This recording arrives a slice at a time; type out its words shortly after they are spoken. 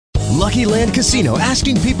Lucky Land Casino,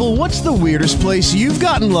 asking people, what's the weirdest place you've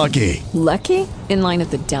gotten lucky? Lucky? In line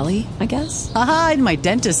at the deli, I guess? Aha, in my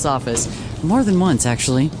dentist's office. More than once,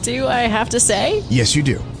 actually. Do I have to say? Yes, you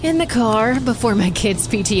do. In the car before my kids'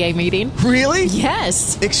 PTA meeting. Really?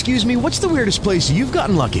 Yes. Excuse me, what's the weirdest place you've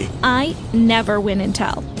gotten lucky? I never win and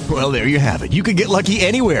tell. Well, there you have it. You can get lucky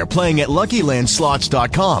anywhere, playing at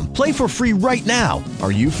LuckyLandSlots.com. Play for free right now.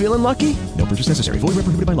 Are you feeling lucky? No purchase necessary. Void where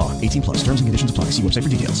prohibited by law. 18 plus. Terms and conditions apply. See website for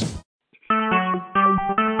details.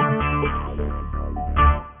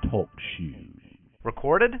 Talk shoes.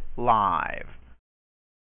 Recorded live.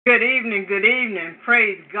 Good evening, good evening.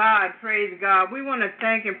 Praise God, praise God. We want to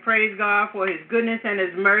thank and praise God for his goodness and his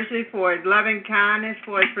mercy, for his loving kindness,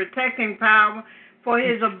 for his protecting power, for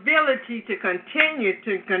his ability to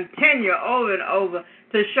continue over and over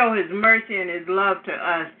to show his mercy and his love to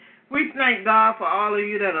us. We thank God for all of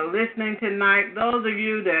you that are listening tonight, those of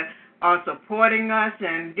you that are supporting us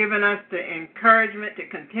and giving us the encouragement to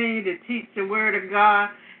continue to teach the Word of God.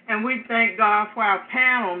 And we thank God for our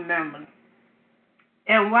panel members.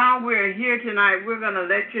 And while we're here tonight, we're going to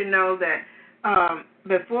let you know that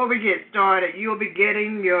before we get started, you'll be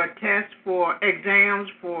getting your tests for exams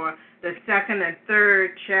for the second and third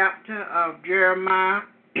chapter of Jeremiah.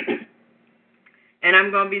 And I'm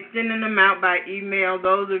going to be sending them out by email.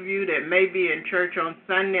 Those of you that may be in church on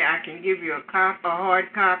Sunday, I can give you a hard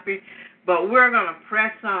copy. But we're going to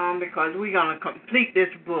press on because we're going to complete this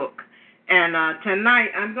book. And tonight,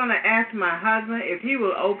 I'm going to ask my husband if he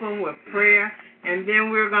will open with prayer. And then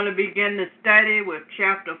we're going to begin to study with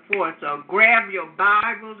chapter 4. So grab your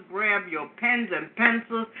Bibles, grab your pens and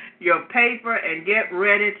pencils, your paper, and get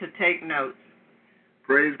ready to take notes.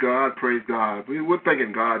 Praise God, praise God. We're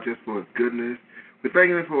thanking God just for his goodness. We're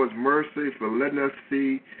thanking him for his mercy, for letting us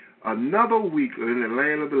see another week in the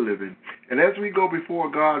land of the living. And as we go before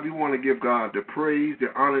God, we want to give God the praise, the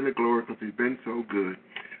honor, and the glory because he's been so good.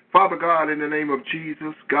 Father God, in the name of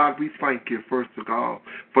Jesus, God, we thank you, first of all,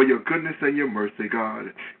 for your goodness and your mercy,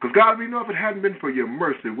 God. Because, God, we know if it hadn't been for your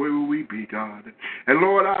mercy, where would we be, God? And,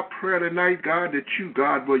 Lord, our prayer tonight, God, that you,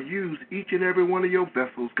 God, will use each and every one of your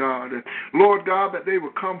vessels, God. Lord, God, that they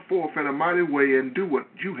will come forth in a mighty way and do what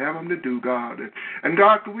you have them to do, God. And,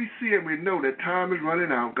 God, could we see and we know that time is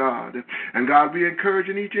running out, God. And, God, we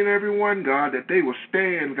encouraging each and every one, God, that they will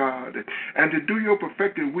stand, God, and to do your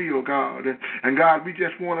perfected will, God. And, God, we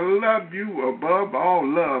just want to love you above all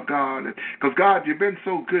love, God. Because, God, you've been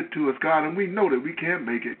so good to us, God, and we know that we can't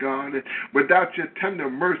make it, God, without your tender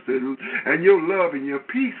mercy and your love and your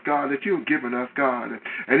peace, God, that you've given us, God.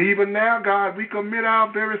 And even now, God, we commit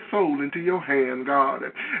our very soul into your hand, God.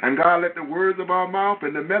 And, God, let the words of our mouth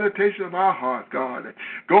and the meditation of our heart, God,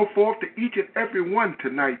 go forth to each and every one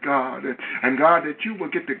tonight, God. And, God, that you will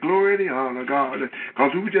get the glory and the honor, God,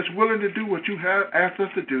 because we were just willing to do what you have asked us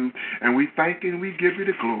to do, and we thank you and we give you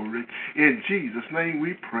the glory. In Jesus' name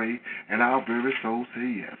we pray, and our very soul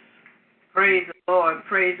say yes. Praise the Lord,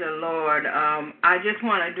 praise the Lord. I just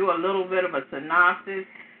want to do a little bit of a synopsis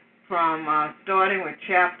from starting with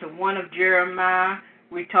chapter 1 of Jeremiah.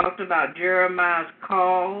 We talked about Jeremiah's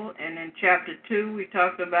call, and in chapter 2 we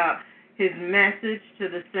talked about his message to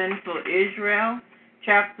the sinful Israel.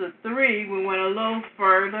 Chapter 3 we went a little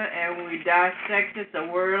further and we dissected the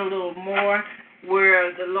word a little more,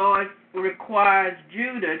 where the Lord requires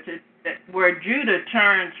where Judah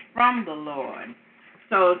turns from the Lord.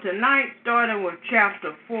 So tonight, starting with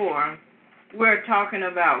chapter 4, we're talking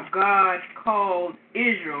about God called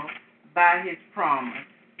Israel by his promise.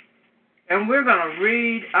 And we're going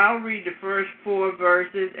to I'll read the first 4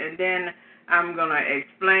 verses, and then I'm going to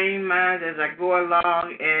explain mine as I go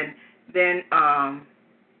along, and then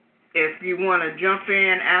if you want to jump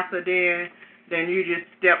in after then you just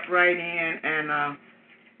step right in and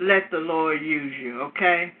let the Lord use you,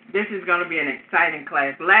 okay? This is going to be an exciting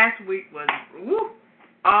class. Last week was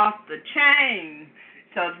off the chain,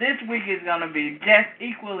 so this week is going to be just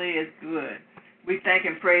equally as good. We thank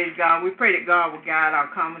and praise God. We pray that God will guide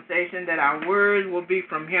our conversation, that our words will be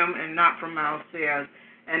from him and not from ourselves,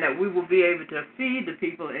 and that we will be able to feed the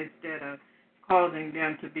people instead of causing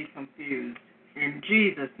them to be confused. In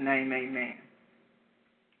Jesus' name, amen.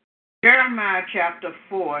 Jeremiah chapter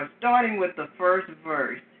 4, starting with the first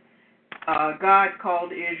verse. God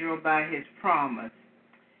called Israel by his promise.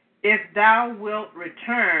 If thou wilt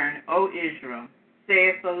return, O Israel,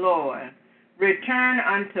 saith the Lord, return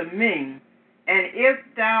unto me, and if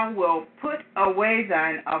thou wilt put away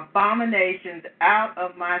thine abominations out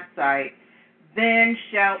of my sight, then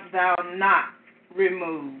shalt thou not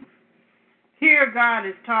remove. Here God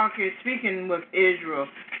is speaking with Israel,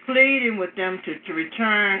 pleading with them to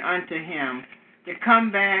return unto him, to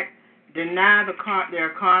come back, deny their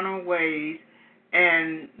carnal ways,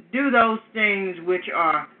 and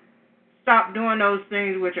stop doing those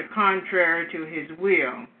things which are contrary to his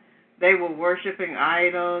will. They were worshiping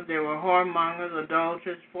idols, they were whoremongers,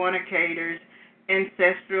 adulterers, fornicators,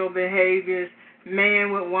 ancestral behaviors,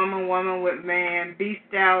 man with woman, woman with man,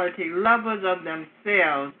 bestiality, lovers of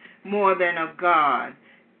themselves more than of God.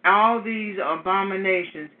 All these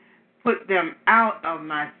abominations, put them out of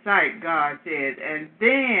my sight, God says, and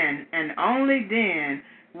then, and only then,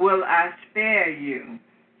 will I spare you.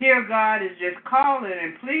 Here God is just calling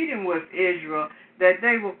and pleading with Israel that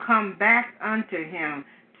they will come back unto him,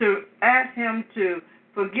 to ask him to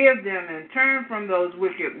forgive them and turn from those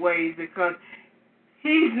wicked ways, because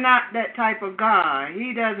he's not that type of God.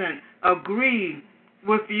 He doesn't agree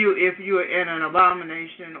with you if you're in an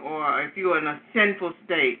abomination or if you're in a sinful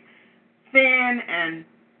state. Sin and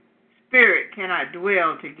spirit cannot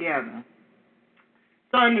dwell together.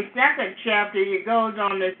 So in the second chapter, it goes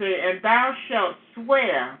on to say, and thou shalt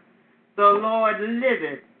swear, the Lord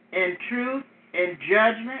liveth, in truth, in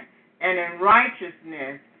judgment, and in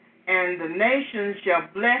righteousness, and the nations shall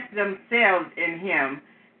bless themselves in him,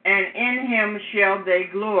 and in him shall they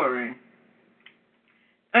glory.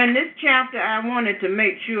 In this chapter, I wanted to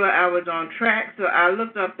make sure I was on track, so I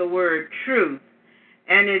looked up the word truth,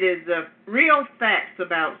 and it is the real facts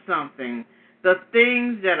about something, the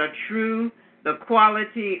things that are true, the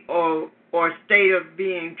quality or state of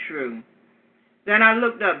being true. Then I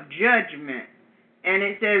looked up judgment, and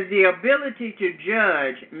it says the ability to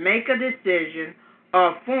judge, make a decision,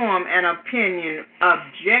 or form an opinion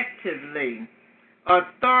objectively,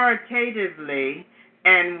 authoritatively,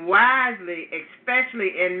 and wisely,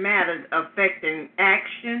 especially in matters affecting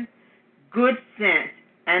action, good sense,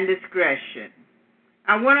 and discretion.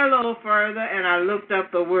 I went a little further and I looked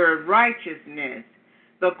up the word righteousness,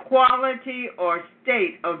 the quality or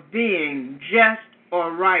state of being just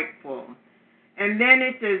or rightful. And then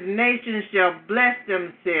it says, nations shall bless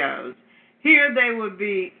themselves. Here they would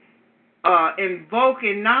be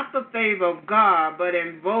invoking not the favor of God, but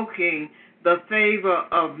invoking the favor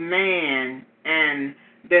of man and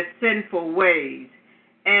their sinful ways.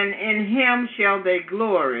 And in him shall they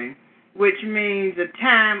glory, which means a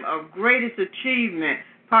time of greatest achievement,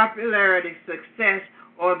 popularity, success,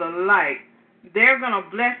 or the like. They're going to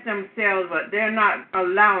bless themselves, but they're not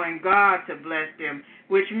allowing God to bless them,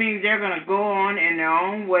 which means they're going to go on in their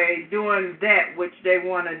own way, doing that which they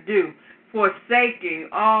want to do, forsaking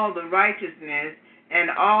all the righteousness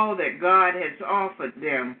and all that God has offered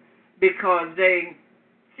them, because they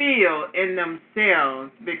feel in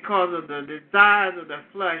themselves, because of the desires of the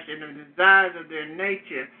flesh and the desires of their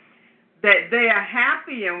nature, that they are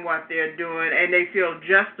happy in what they're doing and they feel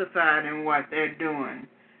justified in what they're doing.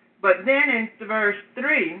 But then in verse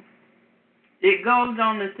 3, it goes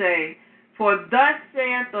on to say, for thus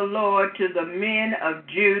saith the Lord to the men of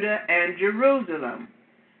Judah and Jerusalem,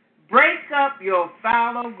 break up your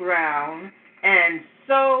fallow ground and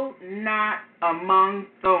sow not among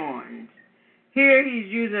thorns. Here he's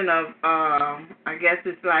using I guess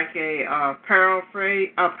it's like a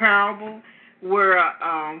parable, where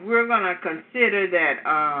we're going to consider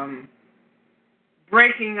that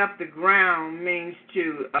breaking up the ground means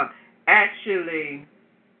to actually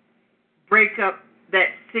break up that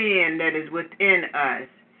sin that is within us.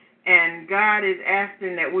 And God is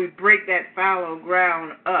asking that we break that fallow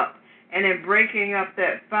ground up. And in breaking up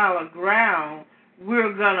that fallow ground,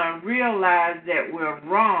 we're going to realize that we're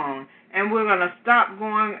wrong. And we're going to stop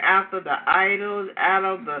going after the idols, out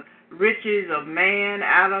of the riches of man,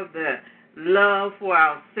 out of the love for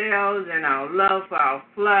ourselves and our love for our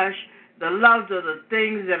flesh, the loves of the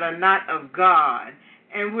things that are not of God.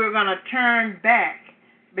 And we're going to turn back,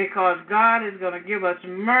 because God is going to give us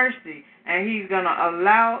mercy, and he's going to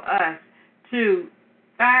allow us to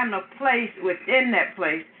find a place within that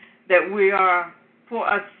place that we are for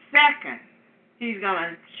a second. He's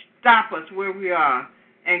going to stop us where we are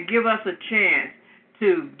and give us a chance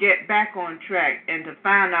to get back on track and to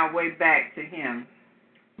find our way back to him.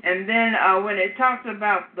 And then when it talks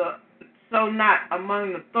about the so not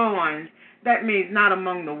among the thorns, that means not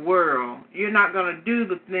among the world. You're not going to do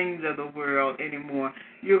the things of the world anymore.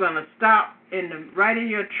 You're going to stop right in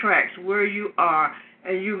your tracks where you are,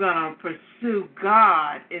 and you're going to pursue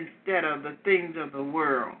God instead of the things of the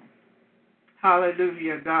world.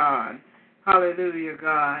 Hallelujah, God. Hallelujah,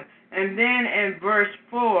 God. And then in verse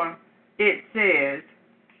 4, it says,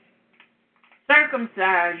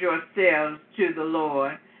 circumcise yourselves to the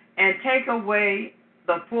Lord, and take away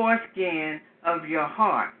the foreskin of your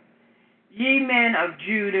heart. Ye men of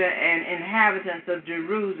Judah and inhabitants of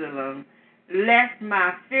Jerusalem, lest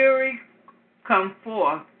my fury come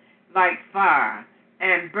forth like fire,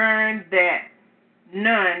 and burn that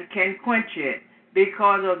none can quench it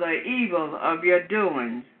because of the evil of your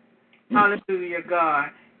doings. Hallelujah, God.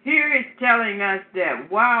 Here it's telling us that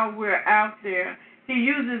while we're out there, he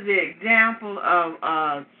uses the example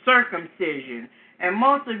of circumcision. And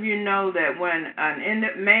most of you know that when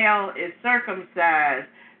an male is circumcised,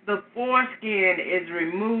 the foreskin is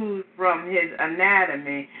removed from his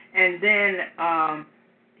anatomy, and then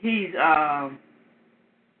he's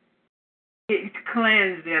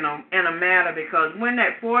cleansed in a manner, because when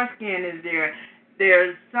that foreskin is there,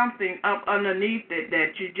 there's something up underneath it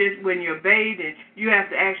that you just, when you're bathing, you have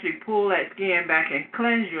to actually pull that skin back and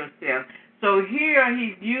cleanse yourself. So here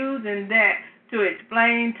he's using that to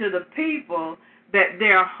explain to the people that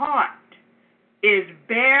their heart is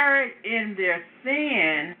buried in their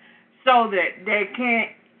sin so that they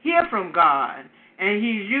can't hear from God. And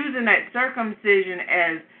he's using that circumcision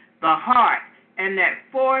as the heart and that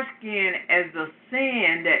foreskin as the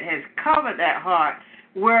sin that has covered that heart,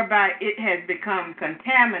 whereby it has become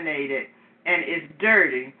contaminated and is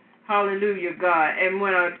dirty. Hallelujah, God. And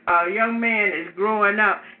when a young man is growing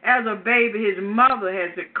up, as a baby, his mother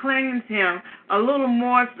has to cleanse him a little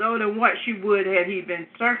more so than what she would had he been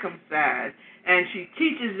circumcised. And she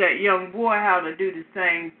teaches that young boy how to do the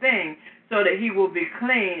same thing so that he will be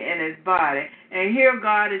clean in his body. And here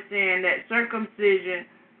God is saying that circumcision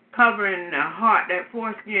covering the heart, that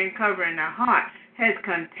foreskin covering the heart, has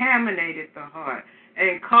contaminated the heart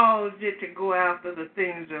and caused it to go after the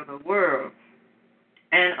things of the world.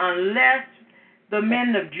 And unless the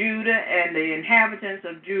men of Judah and the inhabitants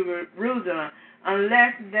of Jerusalem,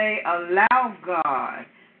 unless they allow God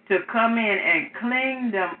to come in and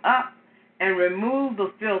clean them up and remove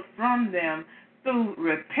the filth from them through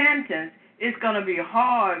repentance, it's going to be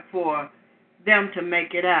hard for them to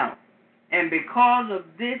make it out. And because of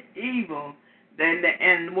this evil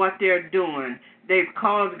and what they're doing, they've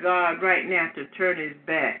caused God right now to turn his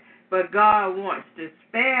back. But God wants to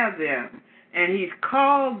spare them, and he's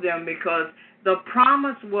called them because the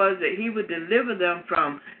promise was that he would deliver them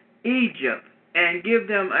from Egypt and give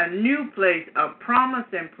them a new place, a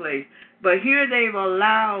promising place. But here they've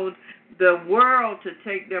allowed the world to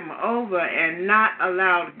take them over and not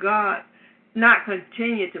allowed God, not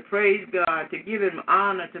continue to praise God, to give him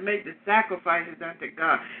honor, to make the sacrifices unto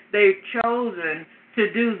God. They've chosen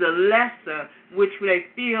to do the lesser, which they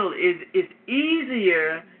feel is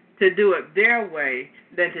easier to do it their way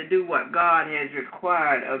than to do what God has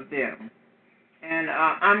required of them. And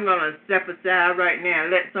I'm going to step aside right now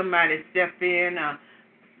and let somebody step in,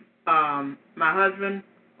 my husband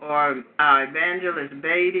or Evangelist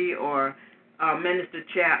Beatty or Minister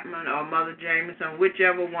Chapman or Mother Jameson,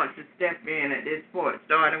 whichever wants to step in at this point,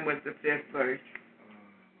 starting with the 5th verse.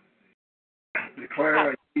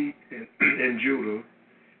 Declare ye in Judah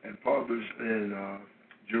and publish in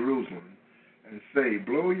Jerusalem, and say,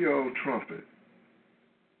 blow your trumpet,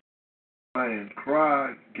 and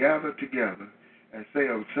cry, gather together, and say,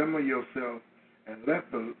 assemble yourself, and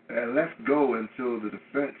let's go into the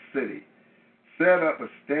defense city. Set up a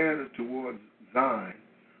standard towards Zion.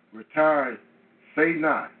 Retire, say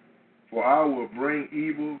not, for I will bring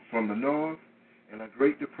evil from the north and a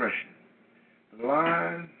great depression. The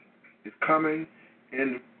lion is coming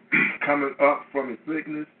up from his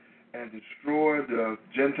thickness and destroy the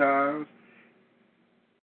Gentiles.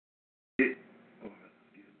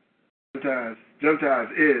 Gentiles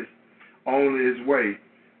is on his way,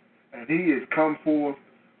 and he is come forth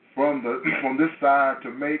from this side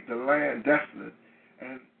to make the land desolate,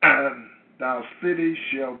 and thy city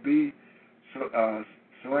shall be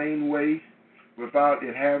slain waste without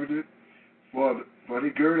inhabitant, for he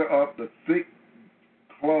girded up the thick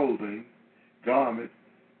clothing garment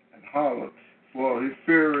and hollow, for his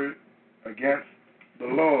fury against the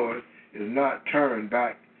Lord is not turned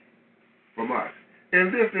back from us.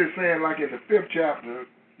 And this is saying, like in the 5th chapter,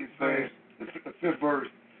 he's saying, the 5th verse,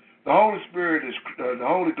 the Holy Spirit is, the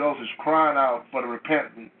Holy Ghost is crying out for the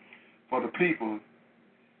repentant, for the people.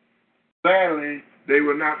 Sadly, they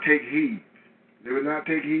will not take heed. They will not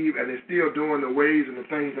take heed, and they're still doing the ways and the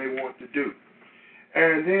things they want to do.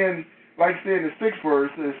 And then, like I said in the 6th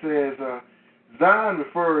verse, it says, Zion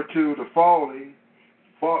referred to the falling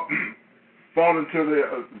to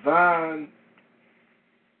the Zion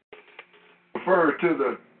referred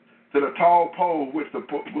to the tall pole with the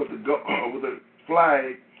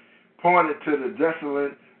flag pointed to the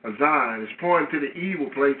desolate Zion. It's pointing to the evil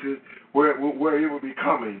places where it will be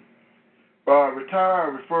coming.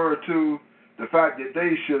 Retire referred to the fact that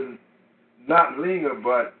they should not linger,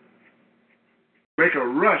 but make a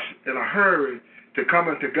rush in a hurry to come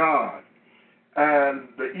unto God. And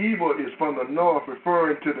the evil is from the north,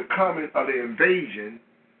 referring to the coming of the invasion.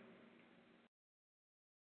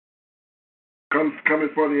 Coming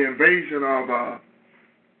for the invasion of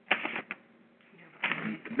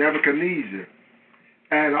Nebuchadnezzar.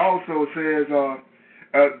 And also says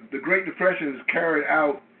the Great Depression is carried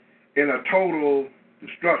out in a total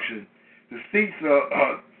destruction. The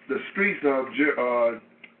streets of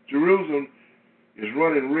Jerusalem is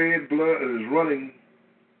running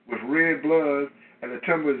with red blood, and the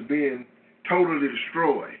temple is being totally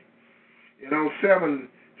destroyed. In 07,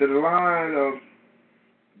 to the line of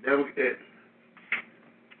Nebuchadnezzar.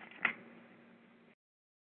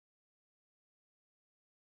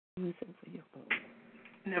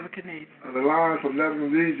 The line from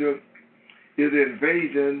Nebuchadnezzar is the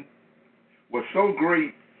invasion was so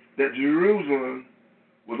great that Jerusalem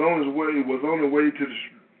was on the way to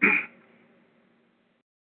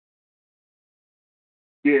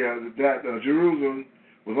Jerusalem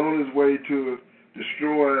was on its way to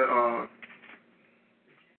destroy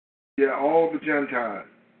all the Gentiles,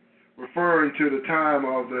 referring to the time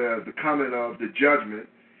of the coming of the judgment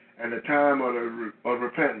and the time of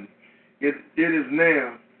repentance. It is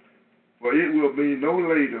now, for it will be no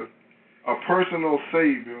later, a personal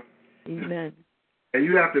Savior. Amen. And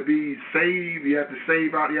you have to be saved, you have to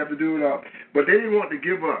save out, you have to do it all. But they didn't want to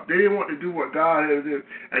give up. They didn't want to do what God has done.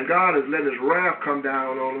 And God has let his wrath come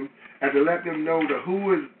down on them and to let them know that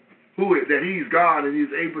that he's God and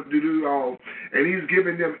he's able to do it all. And he's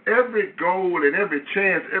giving them every goal and every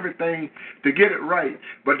chance, everything to get it right.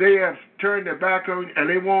 But they have turned their back on and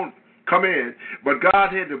they won't come in. But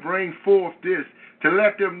God had to bring forth this to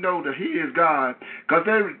let them know that he is God, because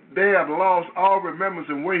they have lost all remembrance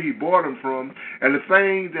of where he brought them from and the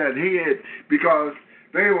things that he had, because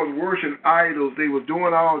they was worshiping idols, they was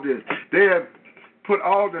doing all this. They had put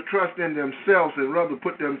all their trust in themselves and rather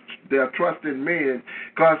put their trust in men,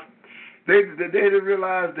 because they didn't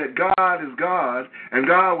realize that God is God, and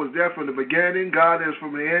God was there from the beginning. God is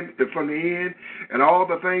from the end, and all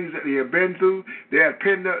the things that they have been through, they had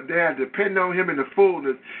to depend on him in the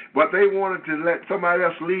fullness. But they wanted to let somebody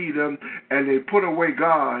else lead them, and they put away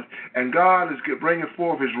God, and God is bringing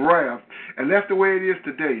forth his wrath, and that's the way it is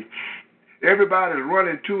today. Everybody's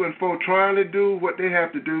running to and fro trying to do what they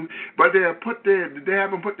have to do, but they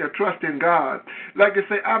haven't put their trust in God. Like they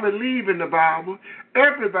say, I believe in the Bible.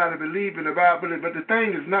 Everybody believes in the Bible, but the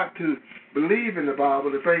thing is not to believe in the Bible.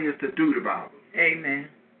 The thing is to do the Bible. Amen.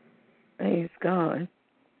 Praise God.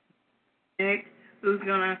 Next, who's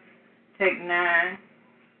going to take 9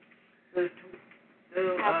 to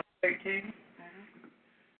 13?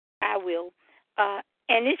 I will.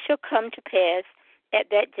 And it shall come to pass at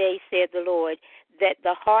that day, said the Lord, that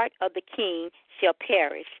the heart of the king shall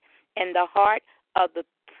perish, and the heart of the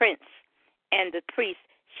prince and the priest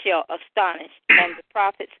shall astonish, and the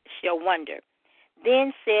prophets shall wonder.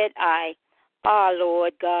 Then said I,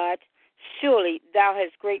 Lord God, surely thou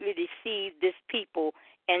hast greatly deceived this people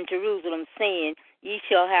and Jerusalem, saying, Ye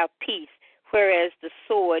shall have peace, whereas the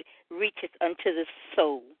sword reacheth unto the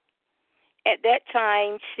soul. At that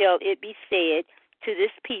time shall it be said to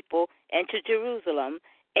this people and to Jerusalem,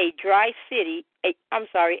 a dry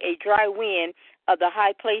wind of the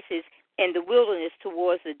high places in the wilderness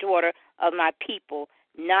towards the daughter of my people,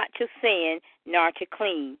 not to fan nor to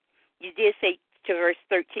clean. You did say to verse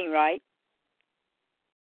 13, right?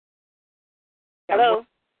 Hello?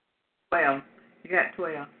 12. You got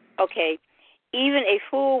 12. Okay. Even a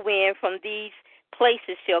full wind from these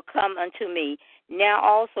places shall come unto me. Now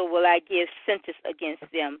also will I give sentence against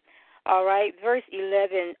them. All right, verse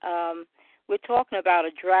 11, we're talking about a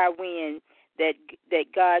dry wind that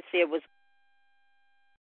God said was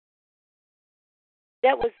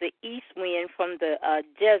the east wind from the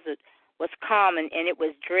desert was common, and it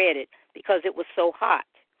was dreaded because it was so hot.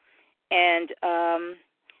 And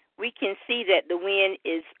we can see that the wind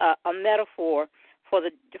is a metaphor for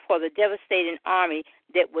the devastating army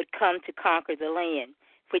that would come to conquer the land,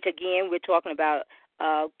 which again we're talking about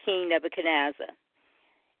King Nebuchadnezzar.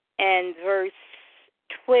 And verse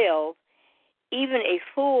 12, even a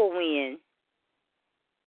full wind.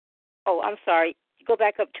 Oh, I'm sorry. Go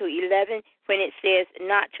back up to 11 when it says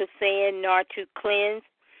not to fan nor to cleanse.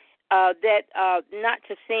 That not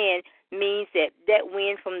to fan means that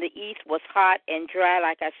wind from the east was hot and dry,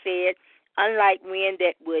 like I said, unlike wind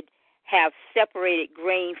that would have separated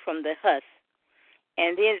grain from the husk.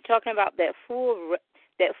 And then talking about that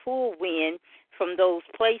full wind from those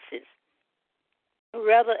places.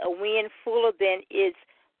 Rather, a wind fuller than is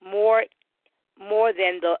more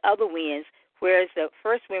than the other winds, whereas the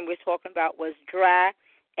first wind we're talking about was dry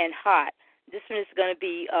and hot. This one is going to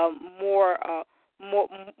be more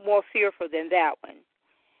more fearful than that one.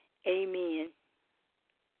 Amen.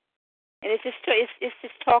 And it's just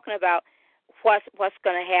talking about what's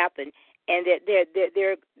going to happen, and that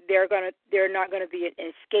they're not going to be an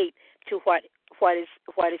escape to what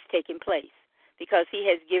is taking place, because He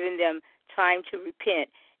has given them time to repent,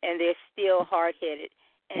 and they're still hard-headed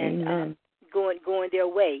and going their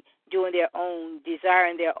way, doing their own,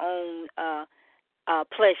 desiring their own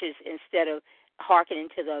pleasures instead of hearkening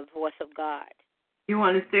to the voice of God. You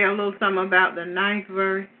want to say a little something about the 9th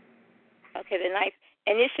verse? Okay, the 9th.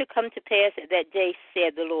 And it shall come to pass at that day,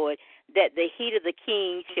 said the Lord, that the heat of the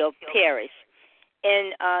king shall perish.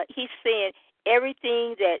 And He's saying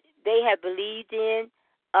everything that they have believed in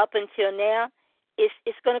up until now,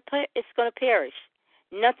 it's going to perish.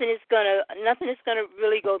 Nothing is going to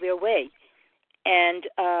really go their way. And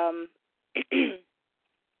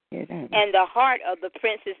and the heart of the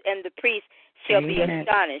princes and the priests shall be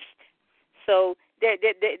astonished. So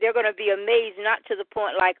they're going to be amazed, not to the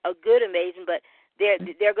point like a good amazing, but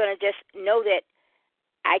they're going to just know that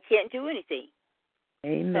I can't do anything.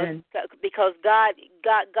 Amen. Because God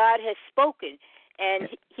has spoken, and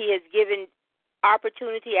He has given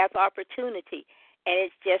opportunity after opportunity, and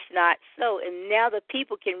it's just not so. And now the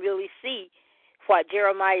people can really see what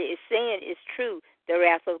Jeremiah is saying is true, the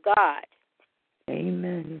wrath of God.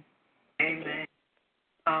 Amen. Amen.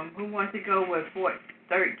 Who wants to go with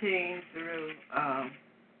 13 through,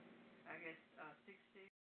 16,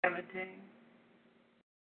 17?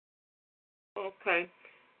 Okay.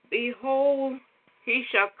 Behold, He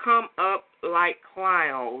shall come up like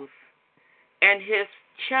clouds, and His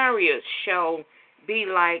chariots shall be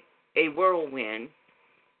like a whirlwind.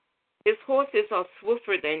 His horses are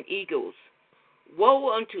swifter than eagles.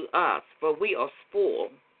 Woe unto us, for we are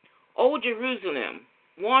spoiled. O Jerusalem,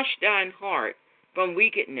 wash thine heart from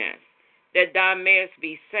wickedness, that thou mayest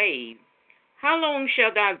be saved. How long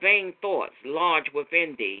shall thy vain thoughts lodge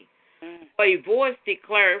within thee? For a voice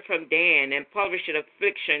declared from Dan, and published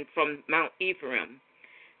affliction from Mount Ephraim.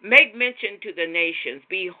 Make mention to the nations,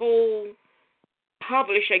 behold,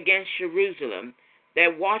 publish against Jerusalem,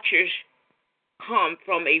 that watchers come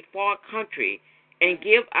from a far country, and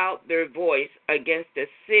give out their voice against the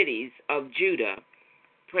cities of Judah.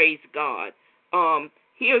 Praise God.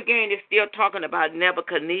 Here again, it's still talking about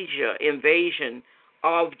Nebuchadnezzar's invasion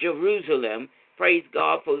of Jerusalem. Praise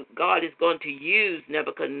God, for God is going to use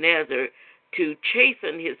Nebuchadnezzar to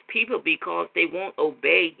chasten His people because they won't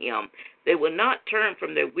obey Him. They will not turn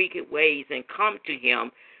from their wicked ways and come to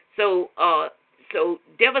Him. So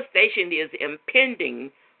devastation is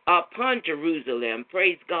impending upon Jerusalem.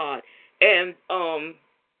 Praise God. And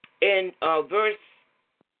in verse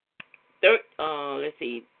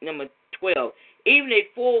number 12, even a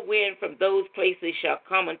full wind from those places shall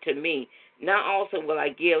come unto me. Now also will I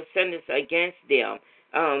give sentence against them.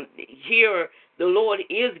 Here the Lord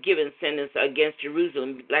is giving sentence against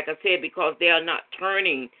Jerusalem, like I said, because they are not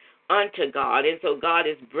turning unto God, and so God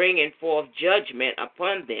is bringing forth judgment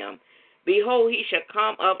upon them. Behold, He shall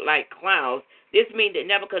come up like clouds. This means that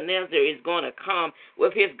Nebuchadnezzar is going to come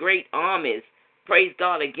with his great armies, praise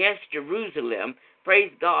God, against Jerusalem,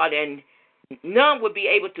 praise God, and none would be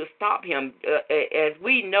able to stop him. As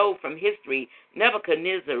we know from history,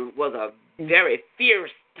 Nebuchadnezzar was a very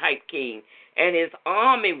fierce type king, and his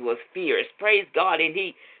army was fierce, praise God, and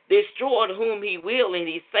he destroyed whom he will, and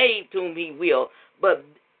he saved whom he will. But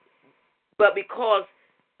because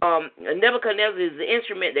Nebuchadnezzar is the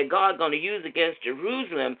instrument that God's going to use against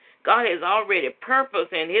Jerusalem, God has already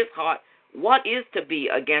purposed in His heart what is to be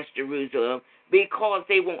against Jerusalem, because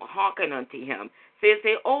they won't hearken unto Him. So it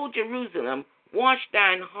says, O Jerusalem, wash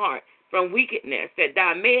thine heart from wickedness, that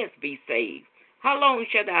thou mayest be saved. How long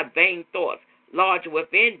shall thy vain thoughts lodge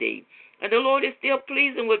within thee? And the Lord is still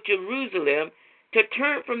pleasing with Jerusalem to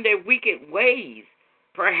turn from their wicked ways.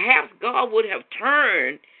 Perhaps God would have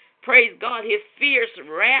turned, praise God, His fierce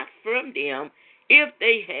wrath from them if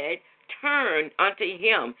they had turned unto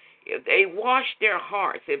Him, if they washed their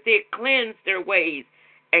hearts, if they cleansed their ways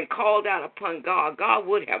and called out upon God. God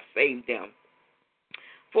would have saved them.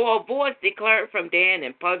 For a voice declared from Dan,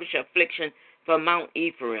 and published affliction from Mount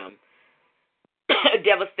Ephraim.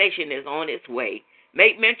 Devastation is on its way.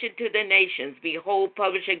 Make mention to the nations, behold,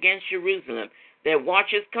 publish against Jerusalem, that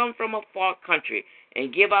watchers come from a far country,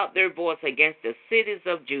 and give out their voice against the cities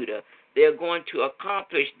of Judah. They're going to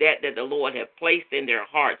accomplish that the Lord has placed in their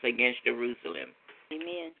hearts against Jerusalem.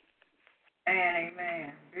 Amen.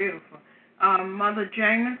 Amen. Beautiful. Mother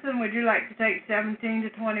Jameson, would you like to take 17 to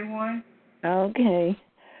 21? Okay.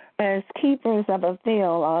 As keepers of a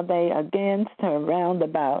field are they against her round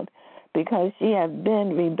about, because she hath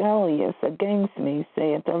been rebellious against me,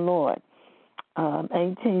 saith the Lord.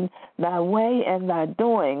 18, thy way and thy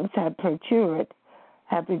doings have procured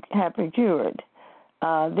these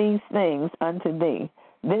things unto thee.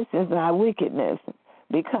 This is thy wickedness,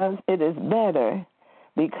 because it is better,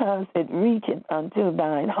 because it reacheth unto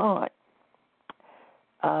thine heart.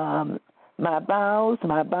 My bowels,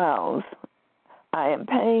 I am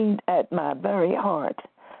pained at my very heart.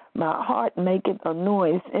 My heart maketh a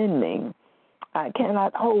noise in me. I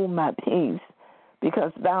cannot hold my peace,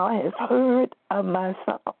 because thou hast heard of my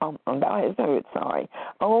soul.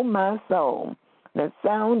 O my soul, the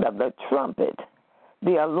sound of the trumpet,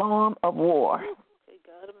 the alarm of war.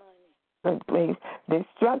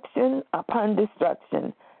 Destruction upon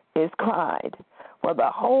destruction is cried, for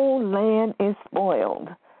the whole land is spoiled.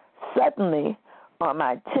 Suddenly are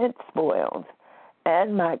my tents spoiled,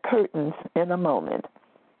 and my curtains in a moment.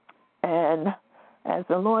 And as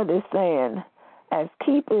the Lord is saying, as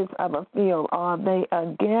keepers of a field are they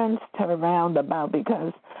against her round about,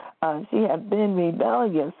 because she hath been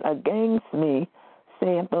rebellious against me,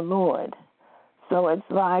 saith the Lord. So it's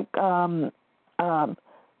like the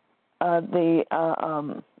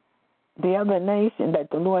other nation that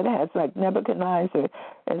the Lord has, like Nebuchadnezzar.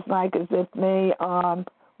 It's like as if they are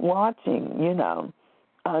watching,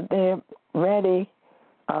 they're ready,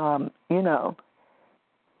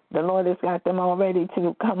 the Lord has got them all ready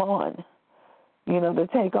to come on, to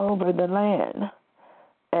take over the land.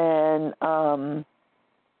 And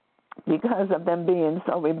because of them being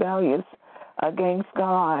so rebellious against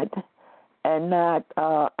God and not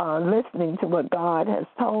listening to what God has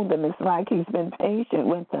told them, it's like he's been patient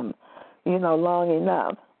with them, long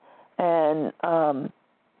enough. And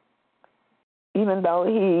even though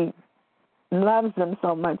he loves them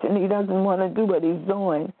so much and he doesn't want to do what he's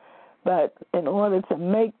doing, but in order to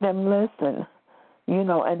make them listen,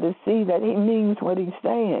 and to see that he means what he's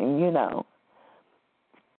saying,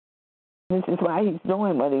 this is why he's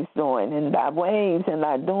doing what he's doing. And thy ways and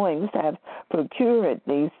thy doings have procured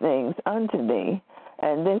these things unto thee,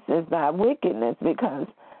 and this is thy wickedness, because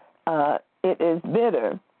it is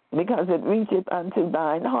bitter, because it reacheth unto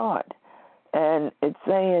thine heart. And it's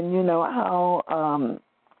saying, how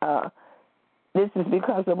this is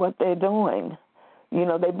because of what they're doing.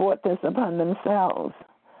 They brought this upon themselves.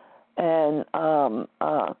 And no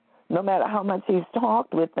matter how much he's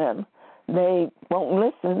talked with them, they won't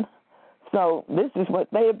listen. So this is what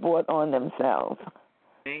they brought on themselves.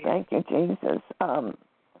 Thank you, Jesus. My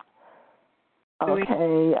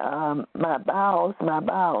bowels,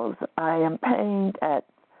 I am pained at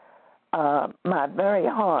my very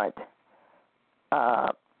heart.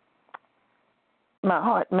 My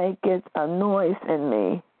heart maketh a noise in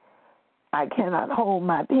me. I cannot hold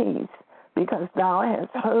my peace, because thou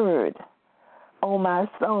hast heard, O my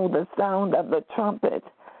soul, the sound of the trumpet,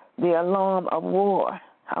 the alarm of war.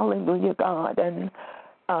 Hallelujah, God. And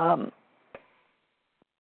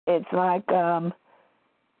it's like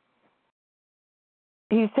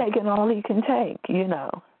he's taking all he can take,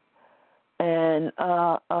 And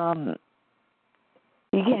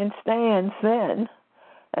he can't stand sin,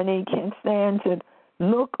 and he can't stand to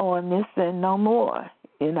look on this sin no more,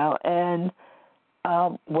 And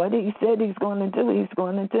what he said he's going to do, he's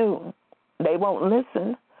going to do. They won't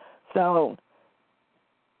listen. So,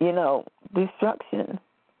 destruction.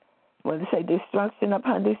 When they say destruction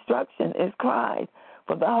upon destruction is cried,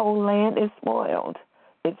 for the whole land is spoiled.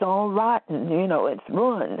 It's all rotten, it's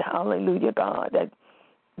ruined. Hallelujah, God. That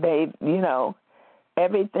they,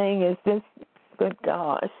 everything is just, good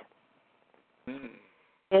gosh.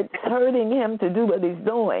 It's hurting him to do what he's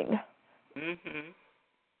doing. Mm-hmm.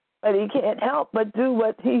 But he can't help but do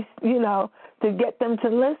what he's, to get them to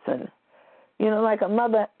listen. Like a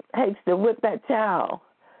mother hates to whip that child,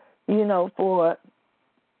 for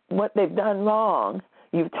what they've done wrong.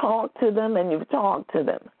 You've talked to them and you've talked to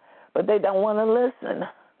them, but they don't want to listen.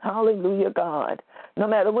 Hallelujah, God. No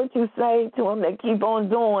matter what you say to them, they keep on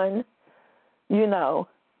doing,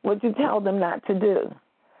 what you tell them not to do.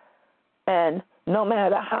 And no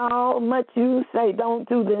matter how much you say, don't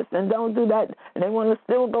do this and don't do that, and they want to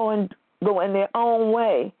still go in their own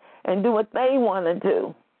way and do what they want to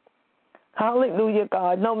do. Hallelujah,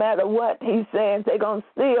 God. No matter what he says, they're going to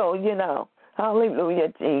still,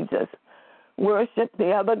 hallelujah, Jesus, worship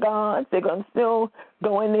the other gods. They're going to still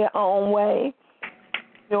go in their own way,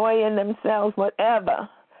 joy in themselves, whatever.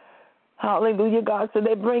 Hallelujah, God. So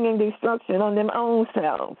they're bringing destruction on their own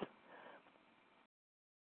selves.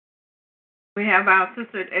 We have our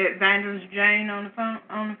sister Evangelist Jane on the phone.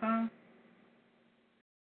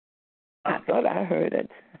 I thought I heard it.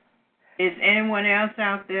 Is anyone else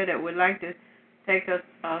out there that would like to take a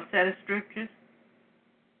set of scriptures?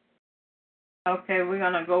 Okay, we're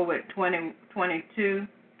going to go with 20, 22,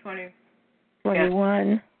 20.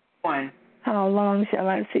 21. 1. How long shall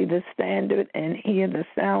I see the standard and hear the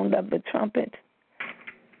sound of the trumpet?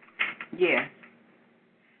 Yes.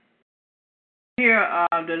 Here,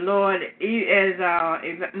 the Lord,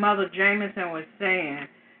 as Mother Jameson was saying,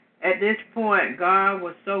 at this point, God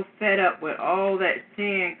was so fed up with all that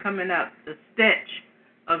sin coming up, the stench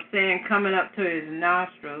of sin coming up to his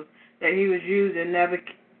nostrils, that he was using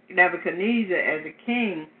Nebuchadnezzar as a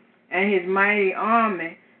king and his mighty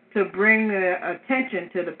army to bring the attention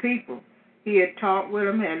to the people. He had talked with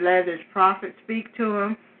them, had let his prophet speak to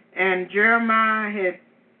him, and Jeremiah had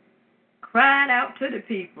cried out to the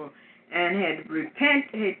people and had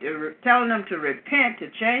telling them to repent, to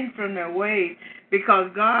change from their ways,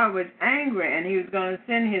 because God was angry and he was going to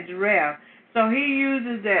send his wrath. So he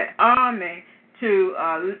uses that army to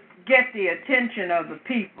get the attention of the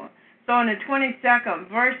people. So in the 22nd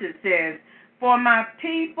verse it says, "For my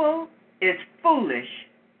people is foolish.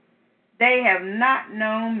 They have not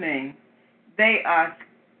known me. They are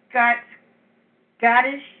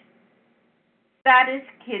Scottish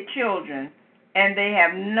children, and they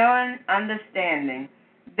have none understanding.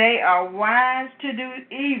 They are wise to do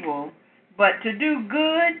evil, but to do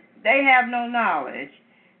good they have no knowledge.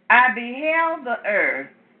 I beheld the earth,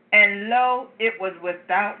 and lo, it was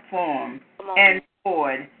without form and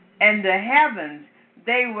void, and the heavens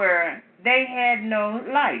they had no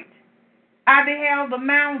light. I beheld the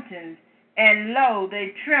mountains, and lo,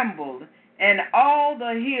 they trembled, and all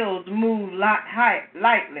the hills moved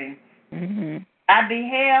lightly. Mm-hmm. I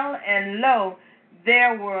beheld, and lo,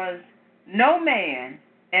 there was no man,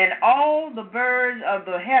 and all the birds of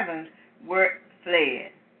the heavens were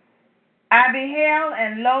fled. I beheld,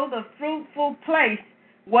 and lo, the fruitful place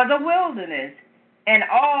was a wilderness, and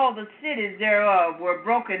all the cities thereof were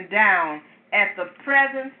broken down at the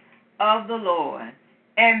presence of the Lord,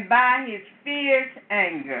 and by his fierce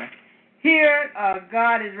anger." Here,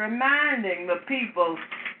 God is reminding the people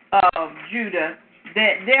of Judah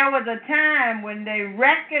that there was a time when they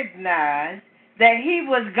recognized that he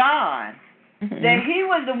was God, that he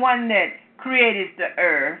was the one that created the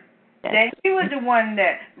earth, that he was the one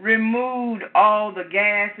that removed all the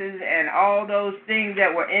gases and all those things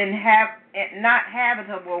that were not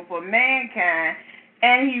habitable for mankind,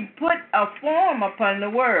 and he put a form upon the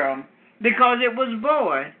world because it was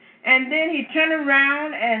void. And then he turned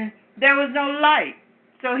around and there was no light,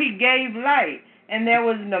 so he gave light, and there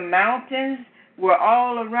was the mountains were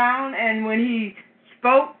all around, and when he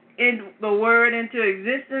spoke the word into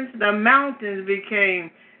existence, the mountains became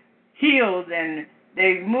hills, and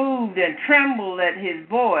they moved and trembled at his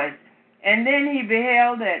voice. And then he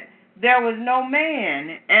beheld that there was no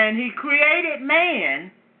man, and he created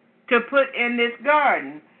man to put in this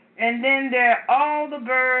garden. And then all the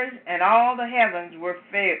birds and all the heavens were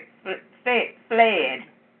fled.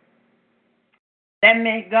 That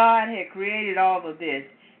meant God had created all of this,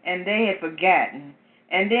 and they had forgotten.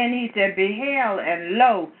 And then he said, "Beheld, and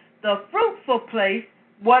lo, the fruitful place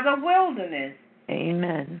was a wilderness."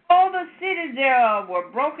 Amen. All the cities thereof were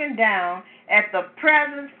broken down at the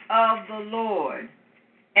presence of the Lord,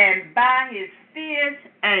 and by his fierce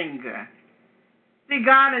anger. See,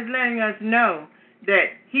 God is letting us know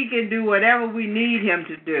that he can do whatever we need him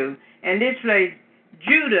to do. And this place,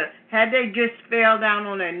 Judah, had they just fell down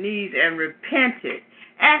on their knees and repented,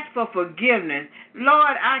 asked for forgiveness.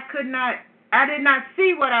 Lord, I did not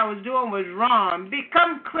see what I was doing was wrong.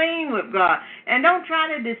 Become clean with God. And don't try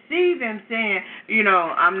to deceive him saying,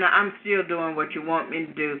 I'm still doing what you want me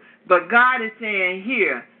to do. But God is saying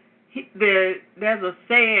here, there's a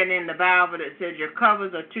saying in the Bible that says your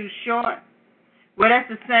covers are too short. Well, that's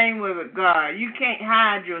the same way with God. You can't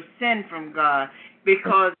hide your sin from God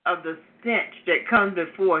because of the stench that comes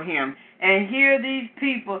before him. And here these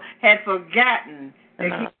people had forgotten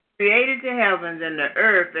that he created the heavens and the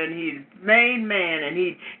earth, and he made man, and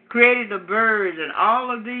he created the birds, and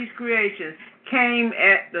all of these creations came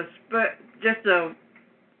at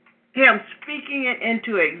him speaking it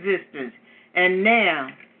into existence. And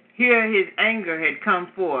now, here his anger had come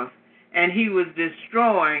forth, and he was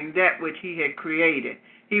destroying that which he had created.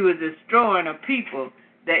 He was destroying a people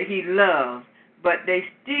that he loved, but they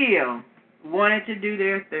still wanted to do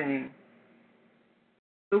their thing.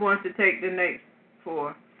 Who wants to take the next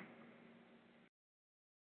 4?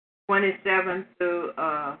 27 to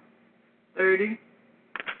 30.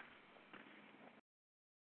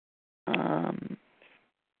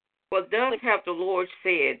 For thus hath the Lord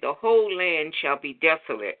said, the whole land shall be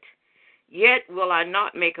desolate. Yet will I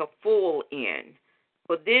not make a full end.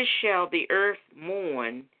 For this shall the earth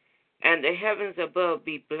mourn, and the heavens above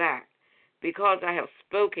be black, because I have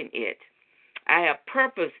spoken it. I have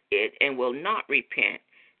purposed it and will not repent,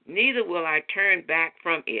 neither will I turn back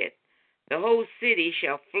from it. The whole city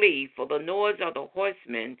shall flee for the noise of the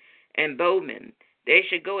horsemen and bowmen. They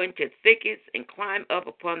shall go into thickets and climb up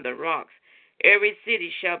upon the rocks. Every city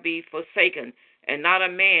shall be forsaken, and not a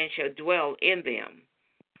man shall dwell in them.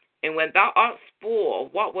 And when thou art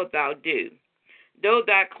spoiled, what wilt thou do? Though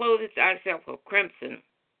thou clothest thyself with crimson,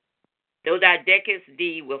 though thou deckest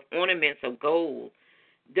thee with ornaments of gold,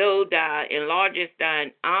 though thou enlargest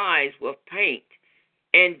thine eyes with paint,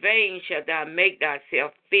 in vain shalt thou make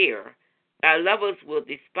thyself fair. Thy lovers will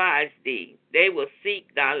despise thee. They will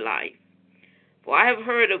seek thy life. For I have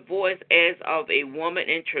heard a voice as of a woman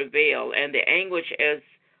in travail, and the anguish as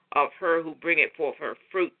of her who bringeth forth her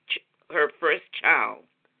first child.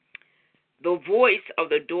 The voice of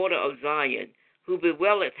the daughter of Zion, who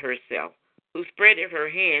bewaileth herself, who spreadeth her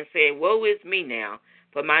hands, saying, Woe is me now,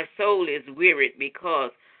 for my soul is wearied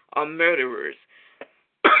because of murderers.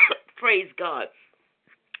 Praise God.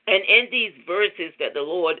 And in these verses that the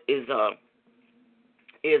Lord is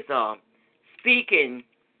speaking,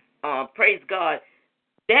 praise God,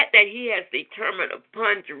 that he has determined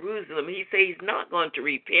upon Jerusalem, he says he's not going to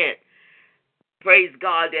repent. Praise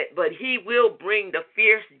God, but he will bring the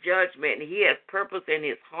fierce judgment, and he has purpose in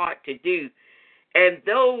his heart to do. And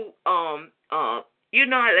though,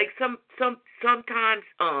 like sometimes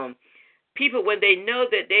people, when they know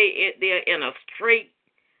that they're in a straight,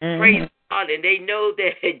 praise God, and they know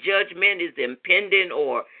that judgment is impending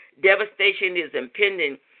or devastation is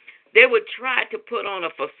impending, they would try to put on a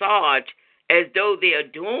facade as though they are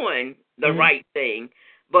doing the right thing.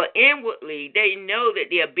 But inwardly, they know that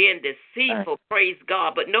they are being deceitful, praise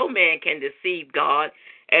God. But no man can deceive God.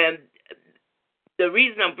 And the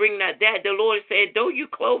reason I'm bringing that, the Lord said, don't you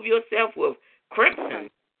clothe yourself with crimson.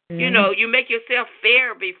 You make yourself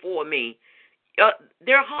fair before me.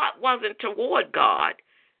 Their heart wasn't toward God.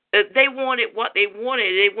 They wanted what they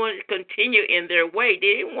wanted. They wanted to continue in their way.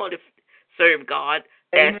 They didn't want to serve God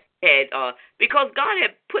because God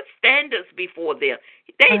had put standards before them.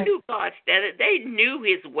 They knew God's standards. They knew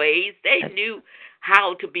his ways. They knew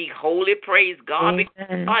how to be holy, praise God,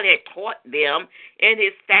 because God had taught them in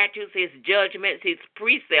his statutes, his judgments, his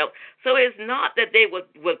precepts. So it's not that they were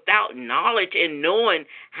without knowledge and knowing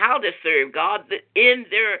how to serve God. In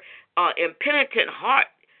their impenitent heart,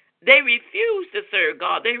 they refused to serve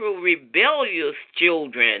God. They were rebellious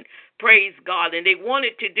children, praise God, and they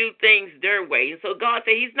wanted to do things their way. And so God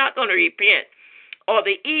said he's not going to repent or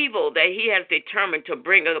the evil that he has determined to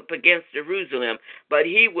bring up against Jerusalem, but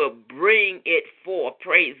he will bring it forth,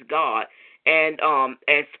 praise God, and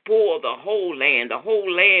spoil the whole land. The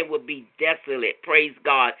whole land will be desolate, praise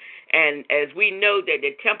God. And as we know that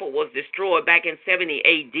the temple was destroyed back in 70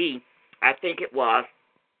 A.D., I think it was,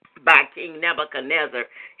 by King Nebuchadnezzar,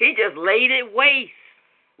 he just laid it waste.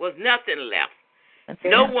 Was nothing left.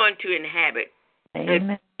 No one to inhabit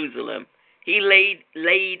Jerusalem. He laid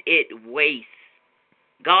it waste.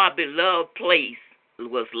 God's beloved place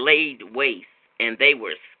was laid waste, and they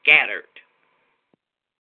were scattered.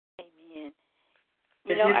 Amen.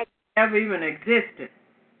 It never even existed.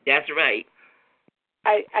 That's right.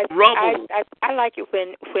 I like it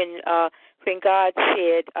when God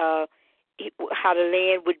said how the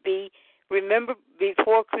land would be. Remember,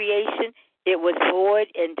 before creation, it was void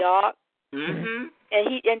and dark. Mm-hmm.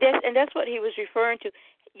 And that's what he was referring to.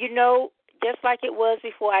 Just like it was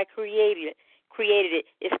before I created it,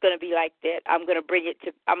 it's going to be like that. I'm going to bring it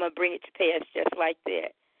to pass just like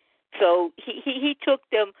that. So he took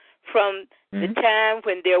them from the time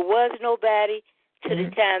when there was nobody to the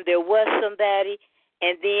time there was somebody,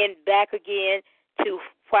 and then back again to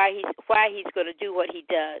why he's going to do what he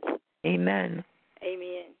does. Amen.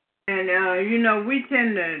 Amen. And, we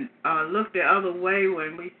tend to look the other way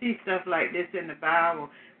when we see stuff like this in the Bible.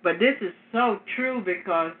 But this is so true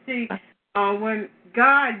because, see, when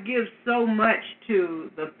God gives so much to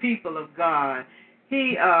the people of God,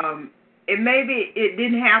 maybe it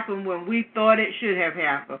didn't happen when we thought it should have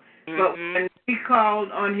happened. But when we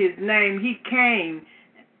called on his name, he came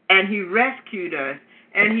and he rescued us.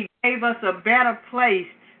 And he gave us a better place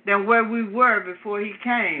than where we were before he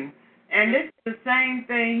came. And this is the same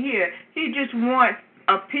thing here. He just wants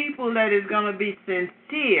a people that is going to be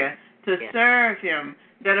sincere to serve him,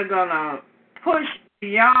 that are going to push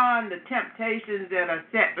beyond the temptations that are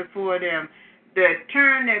set before them, that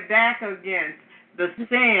turn their back against the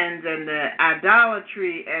sins and the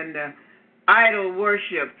idolatry and the idol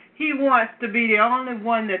worship. He wants to be the only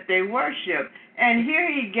one that they worship. And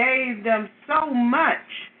here he gave them so much.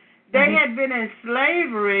 They had been in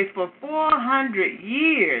slavery for 400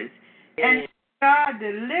 years. And God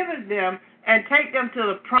delivered them and take them to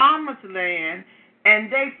the promised land,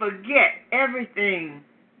 and they forget everything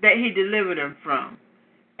that he delivered them from.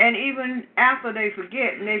 And even after they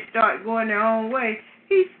forget and they start going their own way,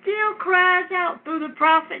 he still cries out through the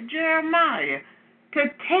prophet Jeremiah to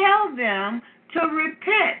tell them to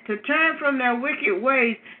repent, to turn from their wicked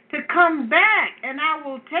ways, to come back, and I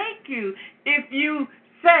will take you if you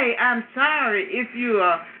say, I'm sorry, if you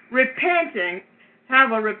are repenting,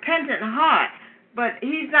 have a repentant heart. But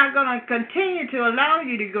he's not going to continue to allow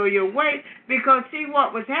you to go your way, because, see,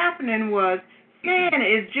 what was happening was sin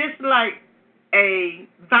is just like a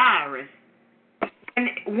virus. And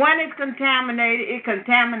when it's contaminated, it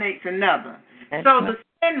contaminates another. So the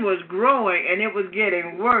sin was growing, and it was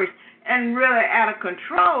getting worse and really out of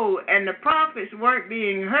control, and the prophets weren't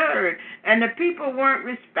being heard, and the people weren't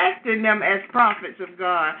respecting them as prophets of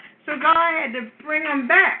God. So God had to bring them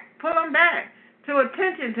back, pull them back to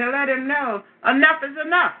attention to let him know enough is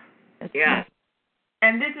enough. Yeah.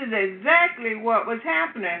 And this is exactly what was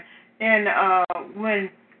happening when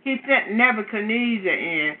he sent Nebuchadnezzar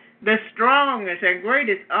in, the strongest and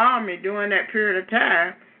greatest army during that period of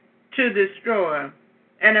time, to destroy him.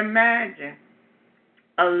 And imagine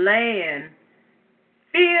a land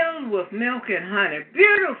filled with milk and honey,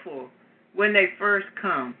 beautiful when they first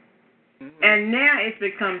come. Mm-hmm. And now it's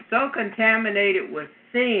become so contaminated with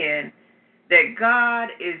sin that God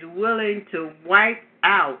is willing to wipe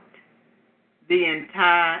out the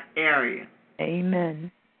entire area.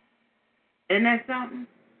 Amen. Isn't that something?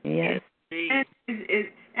 Yes.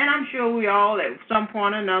 And I'm sure we all, at some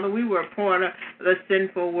point or another, we were a part of the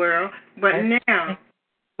sinful world. But now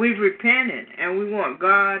we've repented, and we want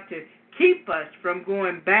God to keep us from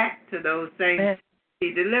going back to those things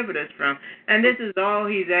he delivered us from. And this is all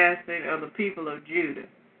he's asking of the people of Judah.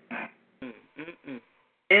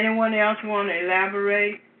 Anyone else want to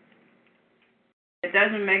elaborate? It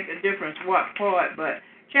doesn't make a difference what part, but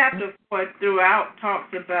chapter 4 throughout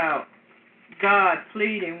talks about God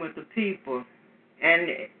pleading with the people. And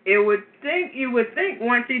you would think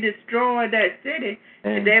once he destroyed that city,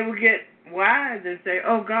 they would get wise and say,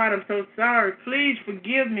 oh, God, I'm so sorry. Please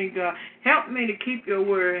forgive me, God. Help me to keep your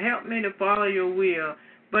word. Help me to follow your will.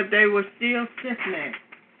 But they were still stiff-necked.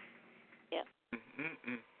 Yeah.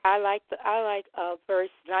 I like verse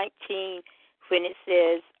 19 when it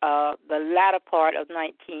says, the latter part of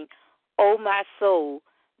 19, O my soul,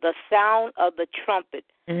 the sound of the trumpet,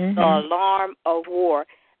 the alarm of war.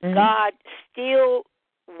 God still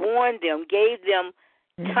warned them, gave them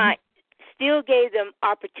time, still gave them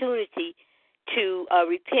opportunity to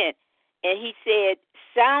repent. And he said,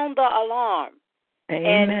 sound the alarm.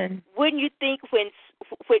 Amen. And wouldn't you think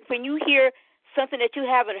when you hear something that you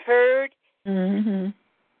haven't heard, wouldn't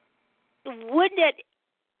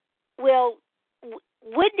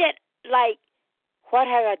that like, what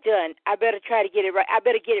have I done? I better try to get it right. I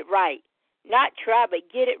better get it right. Not try,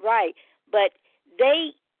 but get it right. But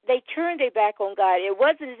they turned their back on God. It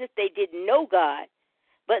wasn't as if they didn't know God,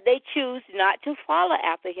 but they choose not to follow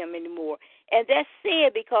after him anymore. And that's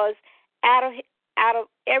sad, because out of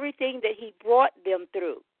everything that he brought them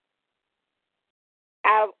through,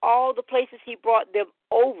 out of all the places he brought them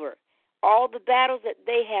over, all the battles that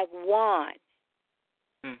they have won,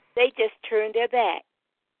 they just turned their back.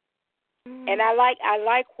 And I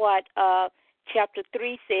like what chapter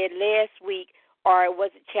 3 said last week, or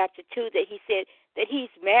was it chapter 2, that he said that he's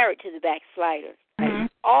married to the backslider.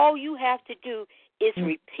 All you have to do is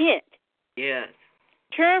repent. Yes.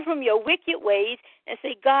 Turn from your wicked ways and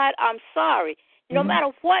say, God, I'm sorry. No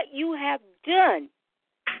matter what you have done,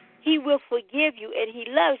 he will forgive you, and he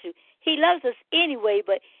loves you. He loves us anyway,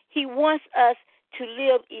 but he wants us to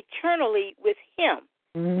live eternally with him.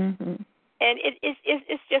 And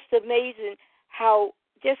it's just amazing how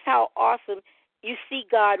awesome you see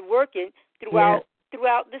God working throughout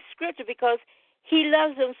the scripture, because he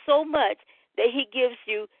loves them so much that he gives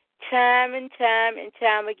you time and time and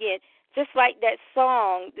time again. Just like that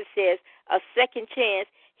song that says, a second chance.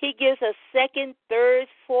 He gives us second, third,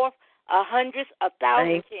 fourth, 100,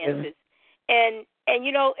 1,000 chances. And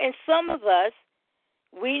you know, and some of us,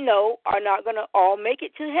 we know, are not going to all make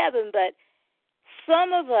it to heaven, but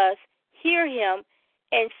some of us hear him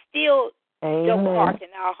and still don't harden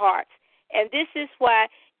our hearts. And this is why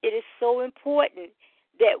it is so important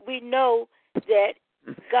that we know that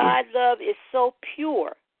God's love is so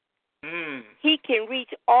pure. He can reach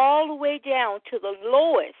all the way down to the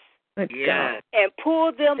lowest and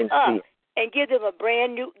pull them up and give them a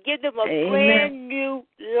brand new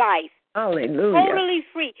life. Hallelujah. Totally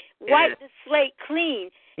free. Wipe the slate clean.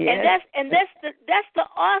 And that's the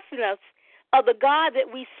awesomeness of the God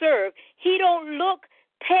that we serve. He don't look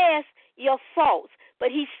past your faults, but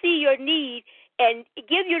he see your need and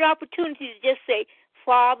give you an opportunity to just say,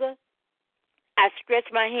 Father, I stretch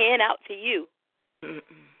my hand out to you.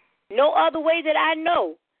 No other way that I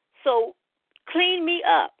know. So clean me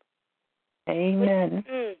up. Amen.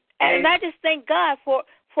 And I just thank God for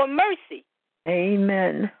mercy.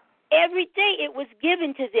 Amen. Every day it was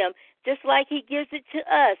given to them, just like he gives it to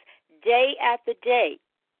us, day after day.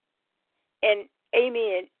 And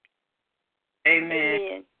amen. Amen.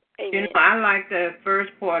 Amen. You know, I like the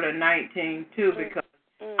first part of 19, too, because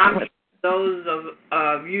I'm those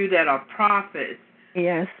of you that are prophets.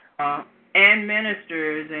 Yes. And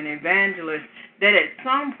ministers and evangelists, that at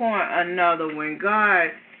some point or another, when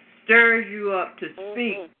God stirs you up to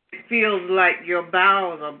speak, it feels like your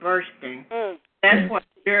bowels are bursting. That's what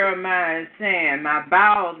Jeremiah is saying. My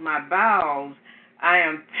bowels, I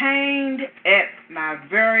am pained at my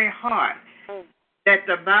very heart. That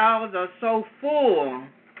the bowels are so full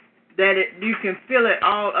that you can feel it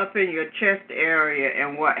all up in your chest area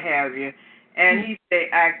and what have you. And he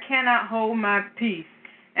said, I cannot hold my peace.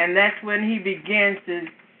 And that's when he begins to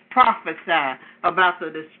prophesy about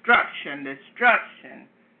the destruction.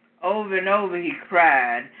 Over and over he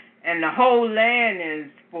cried. And the whole land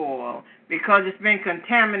is spoiled because it's been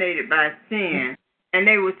contaminated by sin. And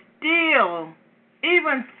they were still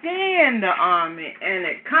even seeing the army and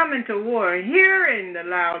it coming to war, hearing the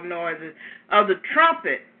loud noises of the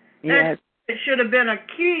trumpet. Yes. It should have been a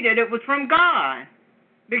key that it was from God.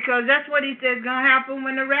 Because that's what he said is going to happen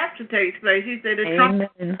when the rapture takes place. He said the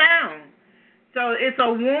trumpet will sound. So it's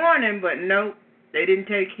a warning, but nope, they didn't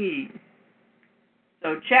take heed.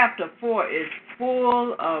 So chapter 4 is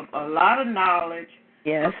full of a lot of knowledge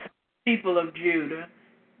of the people of Judah,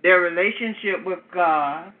 their relationship with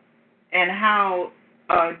God, and how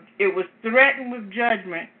it was threatened with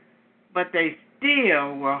judgment, but they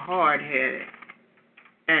still were hard-headed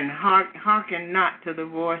and hearkened not to the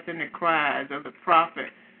voice and the cries of the prophet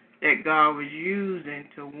that God was using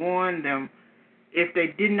to warn them if they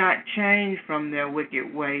did not change from their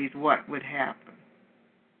wicked ways, what would happen.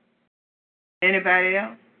 Anybody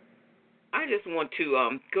else? I just want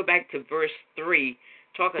to go back to verse 3,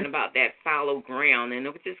 talking about that fallow ground, and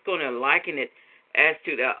I'm just going to liken it as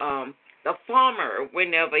to the farmer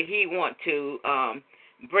whenever he want to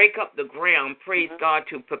break up the ground, praise God,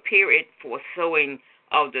 to prepare it for sowing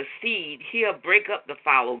of the seed. He'll break up the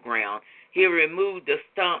fallow ground. He'll remove the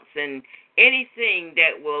stumps and anything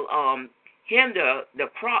that will hinder the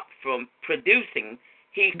crop from producing.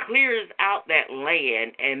 He clears out that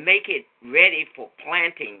land and make it ready for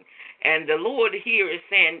planting. And the Lord here is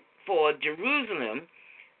saying for Jerusalem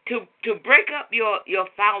to break up your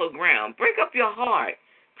fallow ground, break up your heart.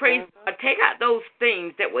 Praise God. Take out those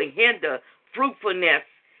things that will hinder fruitfulness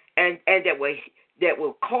and that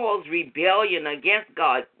will cause rebellion against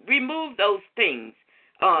God. Remove those things.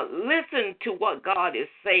 Listen to what God is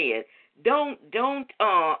saying. Don't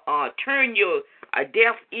turn your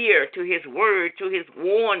deaf ear to His word, to His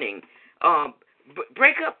warning.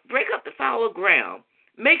 Break up the fallow ground.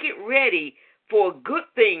 Make it ready for good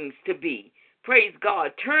things to be. Praise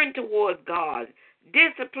God. Turn towards God.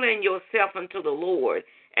 Discipline yourself unto the Lord.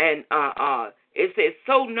 And it says,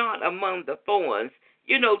 sow not among the thorns.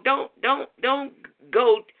 You know, don't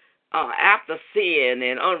go after sin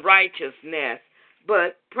and unrighteousness.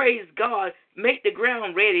 But praise God, make the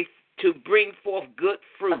ground ready to bring forth good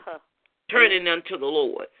fruit, turning unto the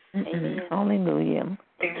Lord. Hallelujah.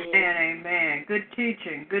 Amen. Good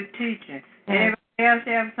teaching. Anybody else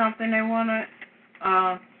have something they want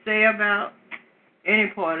to say about any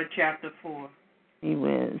part of chapter 4? He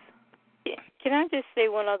was. Can I just say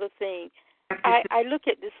one other thing? I look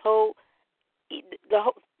at this whole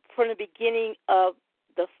from the beginning of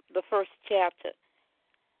the first chapter.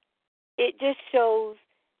 It just shows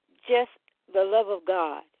just the love of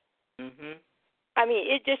God. I mean,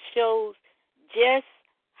 it just shows just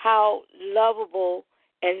how lovable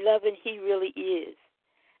and loving He really is.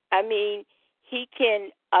 I mean, He can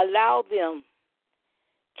allow them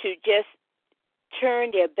to just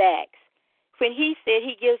turn their backs. When He said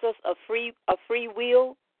He gives us a free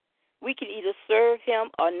will, we can either serve Him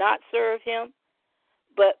or not serve Him.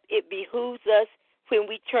 But it behooves us when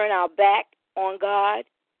we turn our back on God.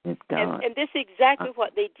 And this is exactly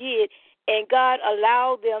what they did. And God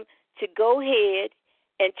allowed them to go ahead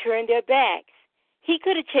and turn their backs. He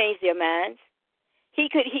could have changed their minds. He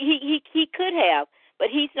could have, but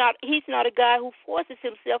He's not a guy who forces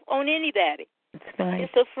Himself on anybody. Right.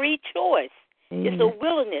 It's a free choice. It's a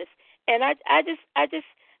willingness. And I just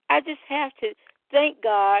have to thank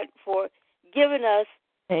God for giving us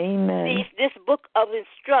this book of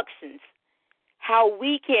instructions, how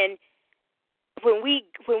we can, when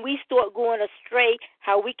when we start going astray,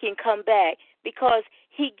 how we can come back, because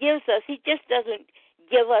he just doesn't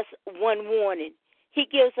give us one warning. He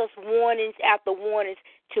gives us warnings after warnings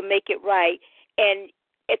to make it right. And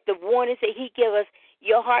at the warnings that he gives us,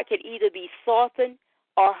 your heart can either be softened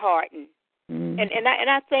or hardened. Mm-hmm. And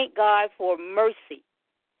I thank God for mercy.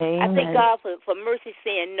 Amen. I thank God for mercy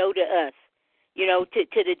saying no to us,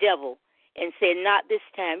 to the devil, and saying, not this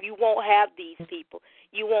time. You won't have these people.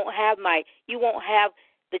 You won't have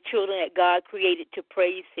the children that God created to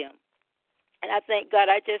praise him. And I thank God.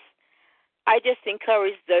 I just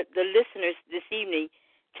encourage the listeners this evening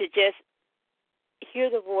to just hear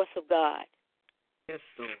the voice of God. Yes,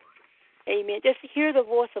 Lord. Amen. Just hear the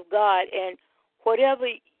voice of God, and whatever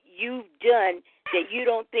you've done that you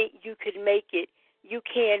don't think you could make it, you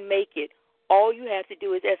can make it. All you have to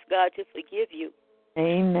do is ask God to forgive you.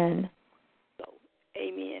 Amen. So,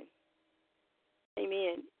 amen.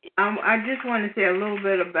 Amen. I just want to say a little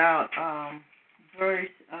bit about verse,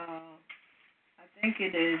 I think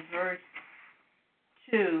it is verse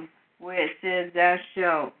 2, where it says, thou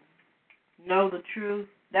shalt know the truth,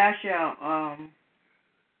 thou shalt,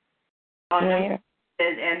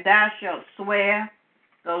 and thou shalt swear,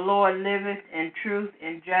 the Lord liveth in truth,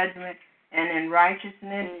 in judgment, and in righteousness.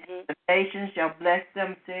 Mm-hmm. The nations shall bless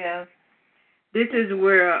themselves. This is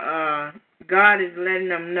where God is letting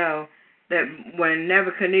them know that when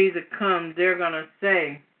Nebuchadnezzar comes, they're going to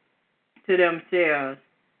say to themselves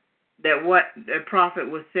that what the prophet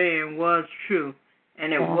was saying was true,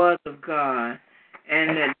 and it was of God,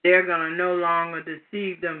 and that they're going to no longer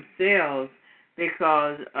deceive themselves,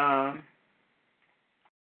 because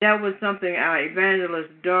that was something our evangelist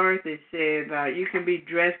Dorothy said about you can be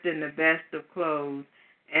dressed in the best of clothes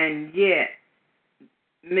and yet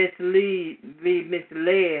be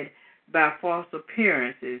misled by false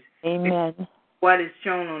appearances. Amen. What is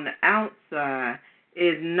shown on the outside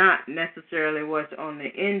is not necessarily what's on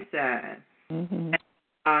the inside. Mm-hmm.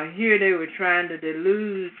 Here they were trying to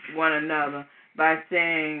delude one another by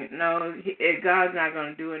saying, no, God's not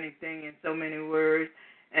going to do anything in so many words.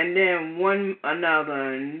 And then one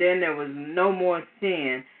another, and then there was no more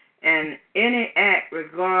sin. And any act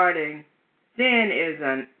regarding sin is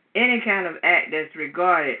any kind of act that's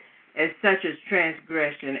regarded as such as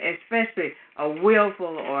transgression, especially a willful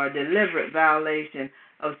or a deliberate violation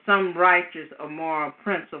of some righteous or moral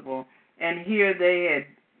principle. And here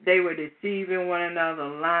they were deceiving one another,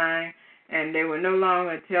 lying, and they were no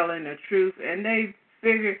longer telling the truth. And they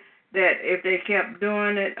figured that if they kept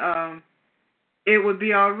doing it, it would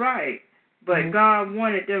be all right. But God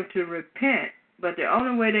wanted them to repent. But the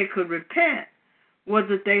only way they could repent was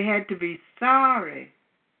that they had to be sorry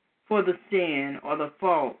for the sin or the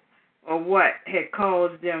fault or what had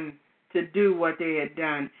caused them to do what they had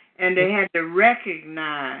done. And they had to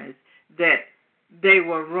recognize that they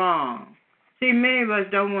were wrong. See, many of us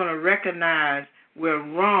don't want to recognize we're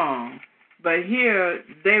wrong. But here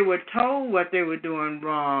they were told what they were doing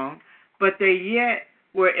wrong, but they yet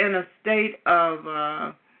were in a state of,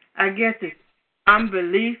 I guess it's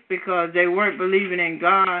unbelief, because they weren't believing in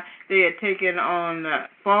God. They had taken on the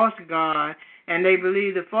false God, and they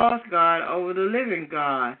believed the false God over the living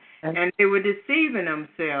God. And they were deceiving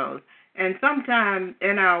themselves. And sometimes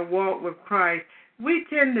in our walk with Christ, we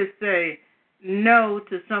tend to say no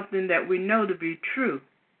to something that we know to be true.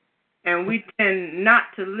 And we tend not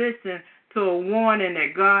to listen to a warning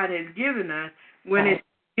that God has given us when it's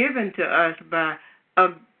given to us by a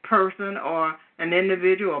person or an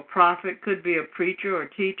individual, a prophet, could be a preacher or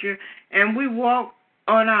teacher, and we walk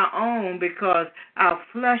on our own because our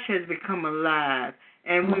flesh has become alive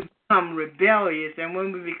and we become rebellious. And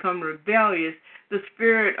when we become rebellious, the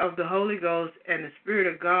Spirit of the Holy Ghost and the Spirit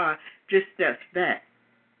of God just steps back.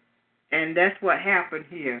 And that's what happened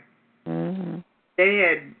here. Mm-hmm. They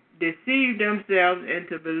had deceived themselves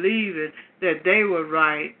into believing that they were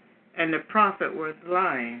right and the prophet was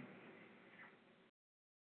lying.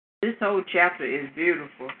 This whole chapter is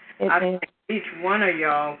beautiful. I thank each one of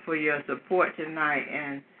y'all for your support tonight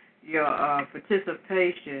and your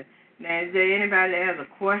participation. Now, is there anybody that has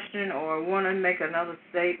a question or want to make another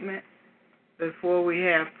statement before we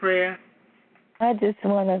have prayer? I just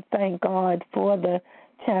want to thank God for the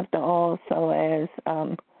chapter also, as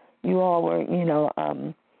you all were,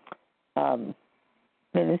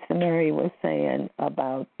 Minister Mary was saying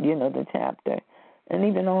about, the chapter, and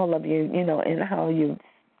even all of you, and how you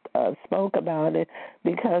spoke about it,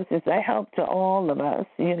 because it's a help to all of us,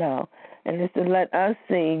 and it's to let us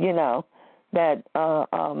see, that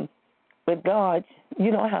with God,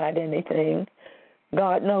 you don't hide anything.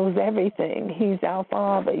 God knows everything. He's our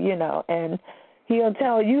Father, and He'll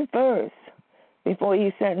tell you first, before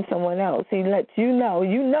he sends someone else. He lets you know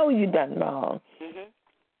you've done wrong. Mm-hmm.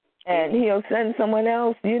 And he'll send someone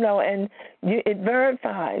else, and it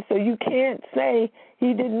verifies. So you can't say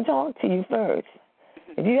he didn't talk to you first.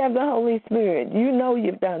 If you have the Holy Spirit, you know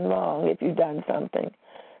you've done wrong if you've done something.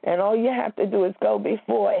 And all you have to do is go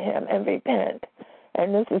before him and repent.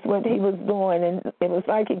 And this is what he was doing. And it was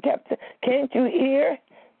like he kept saying, can't you hear?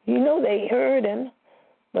 They heard him,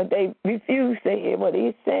 but they refused to hear what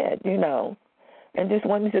he said, and just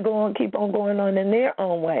wanted to go on, keep on going on in their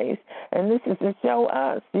own ways. And this is to show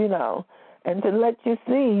us, and to let you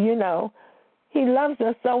see, he loves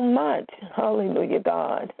us so much. Hallelujah,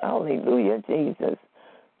 God. Hallelujah, Jesus.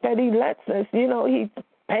 That he lets us, he's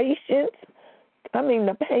patient. I mean,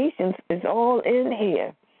 the patience is all in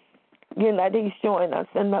here, that he's showing us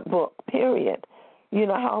in the book, period.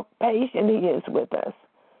 How patient he is with us,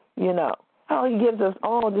 how he gives us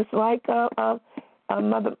all, just like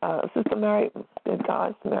Mother, Sister Mary, good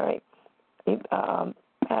God, Mary,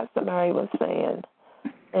 Pastor Mary was saying,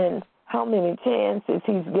 and how many chances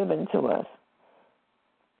he's given to us.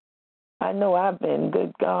 I know I've been,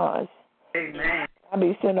 good gosh. Amen. I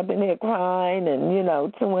be sitting up in there crying and,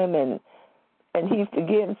 to him, and he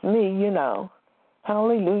forgives me,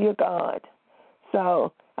 Hallelujah, God.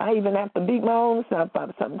 So I even have to beat my own self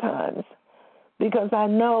up sometimes because I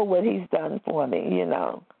know what he's done for me,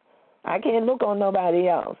 I can't look on nobody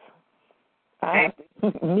else. I have to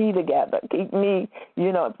keep me together, keep me,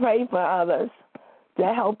 pray for others,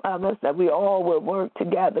 to help others, that we all will work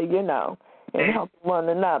together, and help one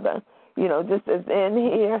another. Just as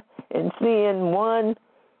in here and seeing one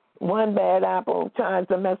bad apple tries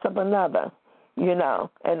to mess up another, and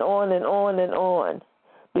on and on and on.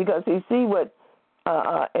 Because you see what,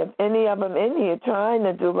 if any of them in here trying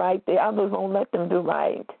to do right, the others won't let them do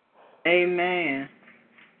right. Amen.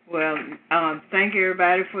 Well, thank you,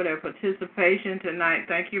 everybody, for their participation tonight.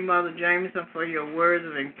 Thank you, Mother Jameson, for your words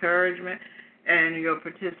of encouragement and your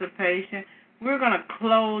participation. We're going to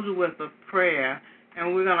close with a prayer,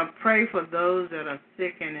 and we're going to pray for those that are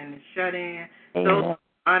sick and in the shut-in, those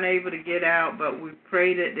unable to get out, but we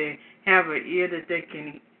pray that they have an ear that they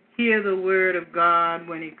can hear the word of God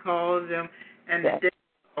when he calls them, and that they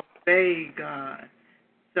obey God.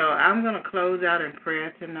 So I'm going to close out in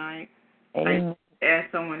prayer tonight. Amen.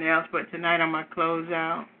 Ask someone else, but tonight I'm going to close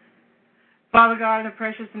out. Father God, in the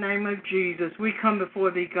precious name of Jesus, we come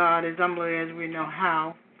before thee, God, as humbly as we know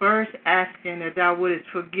how. First, asking that thou wouldest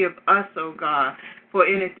forgive us, O God, for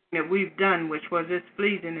anything that we've done which was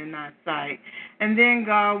displeasing in thy sight. And then,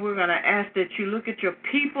 God, we're going to ask that you look at your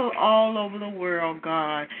people all over the world,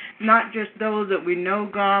 God, not just those that we know,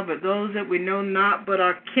 God, but those that we know not, but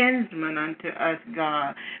are kinsmen unto us,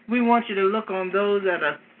 God. We want you to look on those that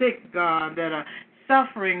are sick, God, that are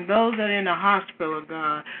suffering, those that are in the hospital,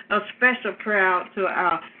 God. A special prayer out to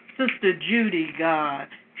our Sister Judy, God,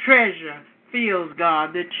 Treasure Fields,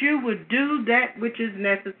 God, that you would do that which is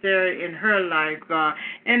necessary in her life, God,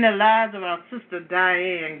 in the lives of our Sister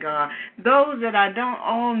Diane, God, those that I don't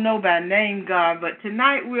all know by name, God, but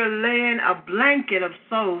tonight we're laying a blanket of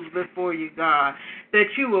souls before you, God, that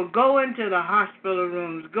you will go into the hospital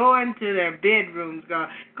rooms, go into their bedrooms, God,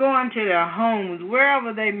 go into their homes,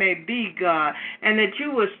 wherever they may be, God, and that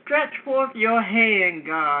you will stretch forth your hand,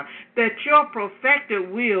 God, that your perfected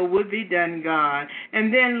will would be done, God.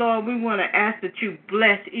 And then, Lord, we want to ask that you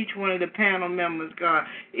bless each one of the panel members, God,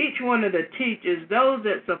 each one of the teachers, those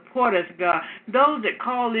that support us, God, those that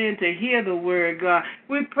call in to hear the word, God.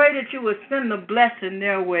 We pray that you would send the blessing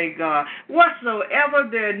their way, God. Whatsoever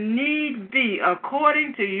their need be,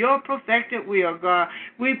 according to your perfected will, God,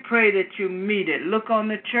 we pray that you meet it. Look on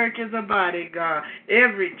the church as a body, God,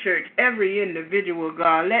 every church, every individual,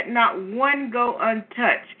 God. Let not one go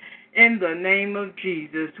untouched. In the name of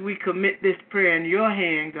Jesus, we commit this prayer in your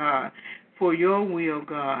hand, God, for your will,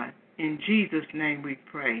 God. In Jesus' name we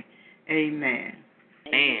pray. Amen.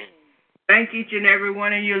 Amen. Thank each and every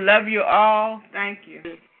one of you. Love you all. Thank you.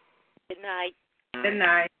 Good night. Good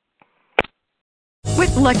night.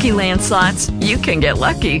 With Lucky Land Slots, you can get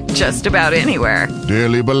lucky just about anywhere.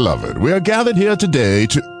 Dearly beloved, we are gathered here today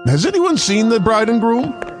to... Has anyone seen the bride and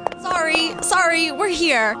groom? Sorry, we're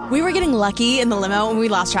here. We were getting lucky in the limo and we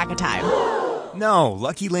lost track of time. No,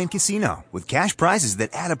 Lucky Land Casino, with cash prizes that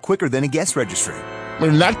add up quicker than a guest registry.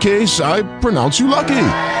 In that case, I pronounce you lucky.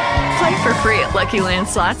 Play for free at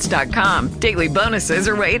LuckyLandSlots.com. Daily bonuses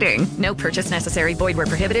are waiting. No purchase necessary. Void where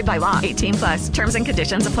prohibited by law. 18+. Terms and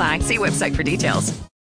conditions apply. See website for details.